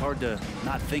 It's hard to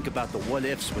not think about the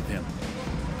what-ifs with him.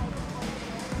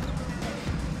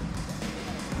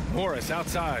 Morris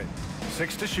outside.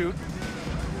 6 to shoot.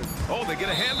 Oh, they get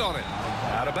a hand on it.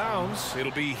 Out of bounds.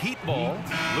 It'll be Heat ball.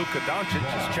 Luka Doncic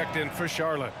has checked in for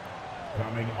Charlotte.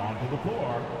 Coming onto the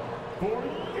floor for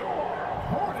your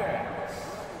Hornets,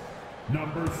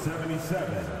 number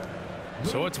 77.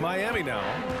 So it's Miami now.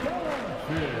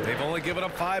 They've only given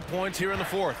up 5 points here in the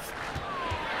fourth.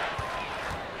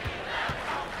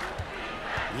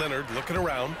 Leonard looking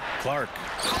around. Clark.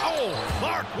 Oh,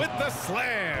 Clark with the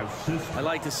slam. I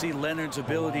like to see Leonard's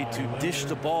ability to dish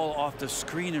the ball off the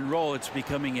screen and roll. It's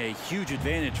becoming a huge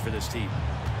advantage for this team.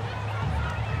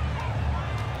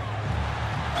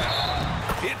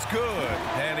 It's good.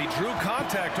 And he drew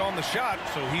contact on the shot,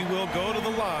 so he will go to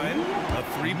the line. A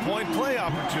 3-point play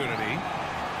opportunity.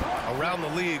 Around the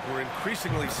league, we're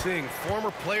increasingly seeing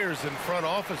former players in front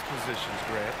office positions,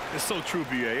 Grant. It's so true,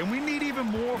 BA, and we need even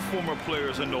more former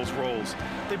players in those roles.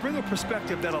 They bring a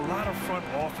perspective that a lot of front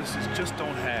offices just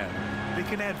don't have. They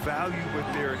can add value with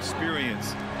their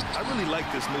experience. I really like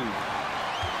this move.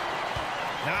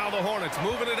 Now the Hornets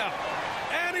moving it up.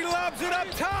 And he lobs it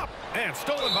up top. And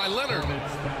stolen by Leonard.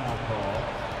 Hornets foul call.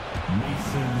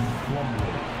 Mason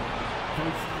Plumlee.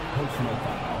 First personal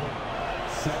foul.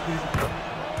 Second.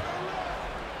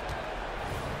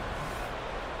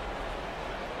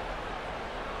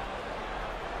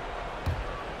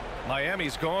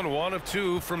 Miami's gone 1 of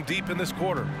 2 from deep in this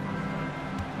quarter.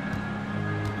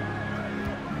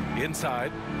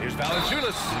 Inside, here's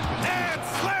Valanciunas, and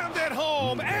slammed it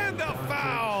home, and a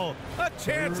foul. A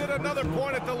chance at another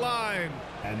point at the line.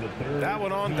 And the third. That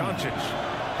one on Doncic.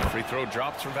 Free throw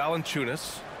drops for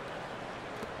Valanciunas.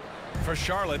 For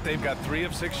Charlotte, they've got 3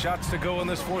 of 6 shots to go in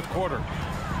this fourth quarter.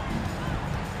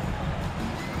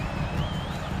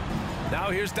 Now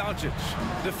here's Doncic,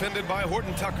 defended by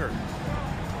Horton Tucker.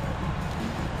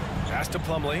 Pass to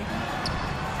Plumlee.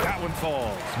 That one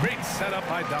falls. Great setup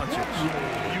by Doncic.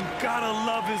 You gotta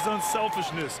love his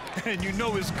unselfishness, and you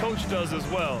know his coach does as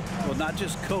well. Well, not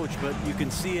just coach, but you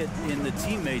can see it in the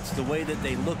teammates, the way that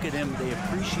they look at him. They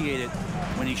appreciate it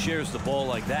when he shares the ball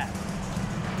like that.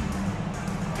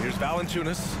 Here's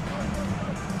Valanciunas.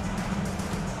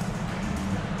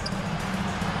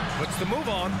 Puts the move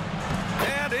on.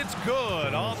 And it's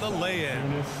good on the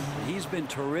lay-in. He's been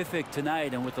terrific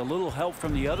tonight, and with a little help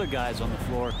from the other guys on the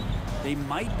floor, they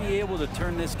might be able to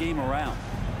turn this game around.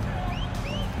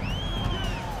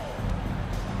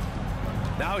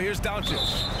 Now here's Doncic.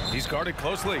 He's guarded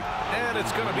closely, and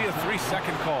it's going to be a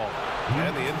 3-second call.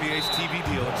 And the NBA's TV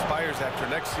deal expires after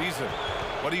next season.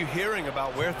 What are you hearing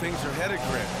about where things are headed,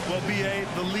 Grant? Well, BA,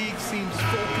 the league seems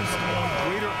focused on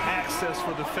greater access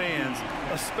for the fans,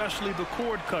 especially the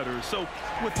cord cutters. So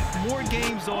with more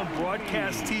games on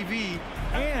broadcast TV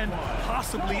and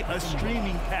possibly a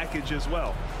streaming package as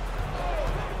well.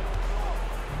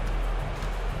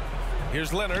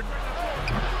 Here's Leonard.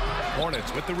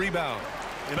 Hornets with the rebound.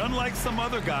 And unlike some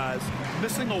other guys,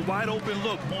 missing a wide open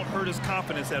look won't hurt his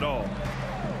confidence at all.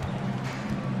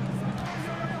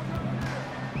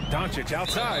 Doncic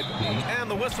outside,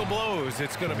 and the whistle blows.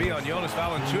 It's going to be on Jonas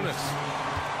Valanciunas.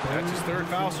 That's his 3rd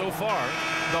foul so far.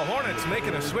 The Hornets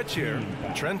making a switch here.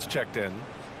 Trent's checked in.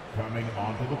 Coming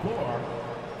onto the floor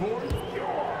for your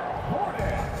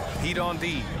Hornets. Heat on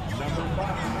D. Number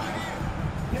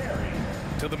 5. Gary.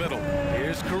 To the middle.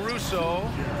 Here's Caruso.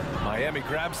 Miami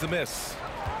grabs the miss.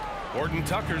 Horton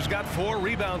Tucker's got 4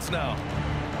 rebounds now.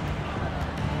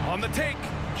 On the take.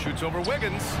 Shoots over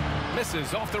Wiggins.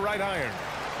 Misses off the right iron.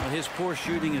 Well, his poor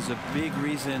shooting is a big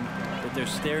reason that they're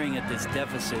staring at this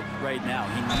deficit right now.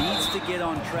 He needs to get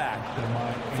on track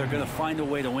if they're going to find a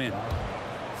way to win.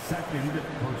 Second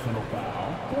personal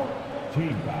foul.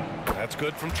 Team foul. That's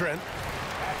good from Trent.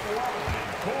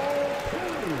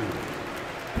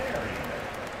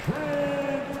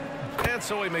 And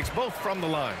so he makes both from the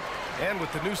line. And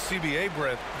with the new CBA,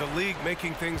 Brett, the league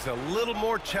making things a little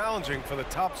more challenging for the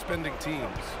top spending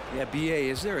teams. Yeah, BA,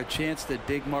 is there a chance that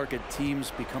big market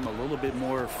teams become a little bit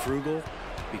more frugal?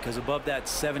 Because above that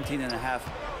 17.5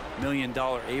 million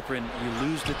apron. You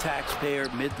lose the taxpayer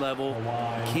mid-level.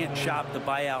 You can't shop the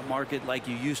buyout market like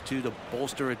you used to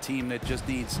bolster a team that just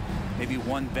needs maybe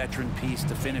one veteran piece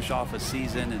to finish off a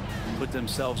season and put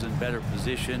themselves in better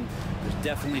position. There's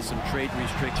definitely some trade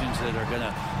restrictions that are going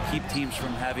to keep teams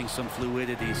from having some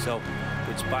fluidity. So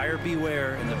it's buyer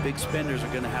beware, and the big spenders are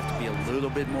going to have to be a little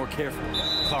bit more careful.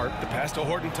 Clark, the pass to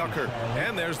Horton Tucker.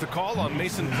 And there's the call on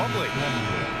Mason Plumlee.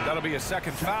 That'll be a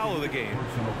second foul of the game.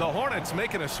 The Hornets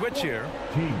making a switch here.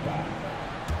 Team foul.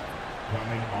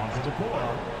 Coming onto the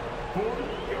floor for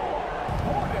your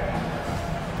Hornets.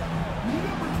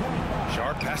 Number 25.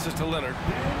 Sharp passes to Leonard.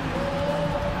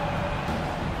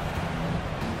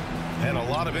 And a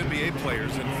lot of NBA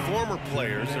players and former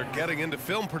players are getting into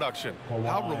film production.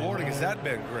 How rewarding has that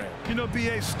been, Graham? You know,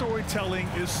 BA, storytelling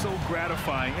is so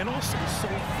gratifying and also so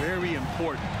very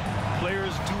important.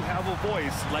 Players do have a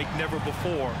voice like never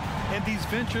before, and these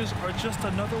ventures are just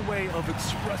another way of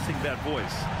expressing that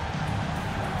voice.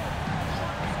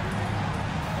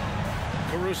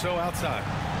 Caruso outside.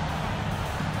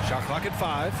 Shot clock at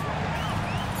 5.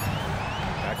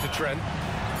 Back to Trent.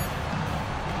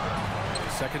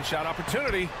 Second shot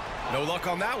opportunity. No luck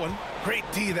on that one. Great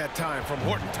D that time from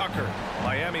Horton Tucker.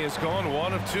 Miami has gone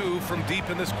 1 of 2 from deep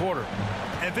in this quarter.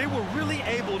 And they were really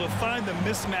able to find the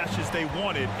mismatches they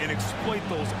wanted and exploit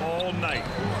those all night.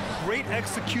 Great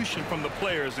execution from the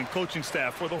players and coaching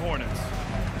staff for the Hornets.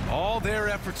 All their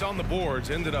efforts on the boards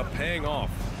ended up paying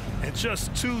off. And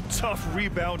just 2 tough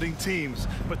rebounding teams,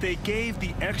 but they gave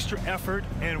the extra effort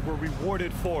and were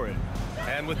rewarded for it.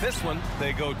 And with this one,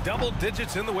 they go double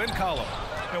digits in the win column.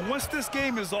 And once this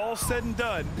game is all said and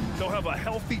done, they'll have a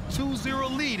healthy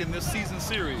 2-0 lead in this season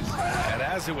series. And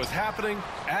as it was happening,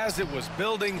 as it was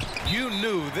building, you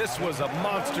knew this was a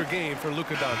monster game for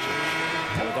Luka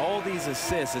Doncic. With all these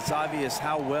assists, it's obvious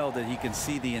how well that he can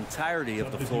see the entirety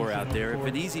of the floor out there. If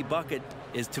an easy bucket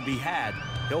is to be had,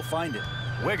 he'll find it.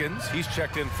 Wiggins, he's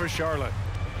checked in for Charlotte.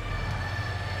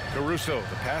 Caruso,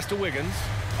 the pass to Wiggins.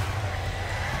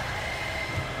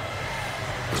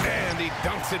 And he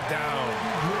dunks it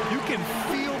down. You can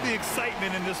feel the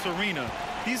excitement in this arena.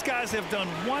 These guys have done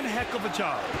one heck of a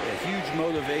job. A huge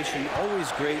motivation,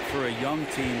 always great for a young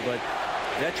team, but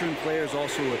veteran players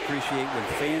also appreciate when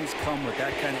fans come with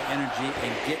that kind of energy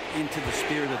and get into the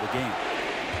spirit of the game.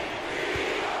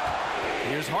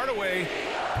 Here's Hardaway.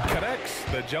 Connects.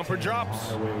 The jumper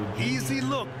drops. Easy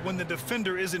look when the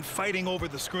defender isn't fighting over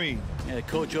the screen. Yeah, the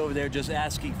coach over there just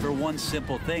asking for one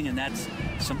simple thing, and that's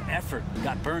some effort.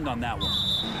 Got burned on that one.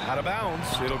 Out of bounds.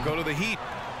 It'll go to the Heat.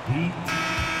 Heat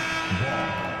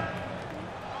ball.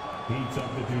 Heat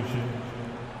substitution.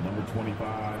 Number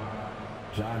 25,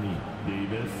 Johnny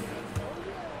Davis.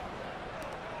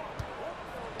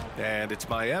 And it's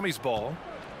Miami's ball.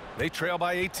 They trail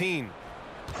by 18.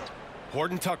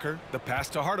 Horton Tucker, the pass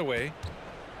to Hardaway.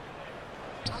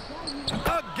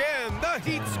 Again, the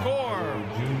Heat score.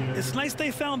 It's nice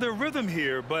they found their rhythm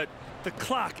here, but the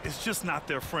clock is just not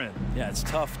their friend. Yeah, it's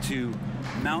tough to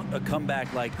mount a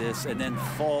comeback like this and then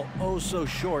fall oh so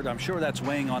short. I'm sure that's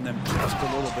weighing on them just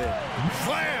a little bit.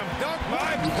 Slam dunk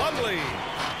by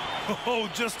Plumlee. Oh,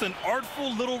 just an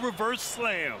artful little reverse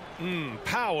slam.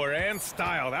 Power and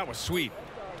style. That was sweet.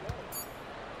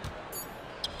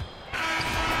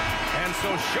 And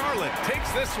so Charlotte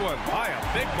takes this one by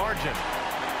a big margin.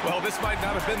 Well, this might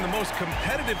not have been the most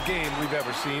competitive game we've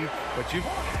ever seen, but you've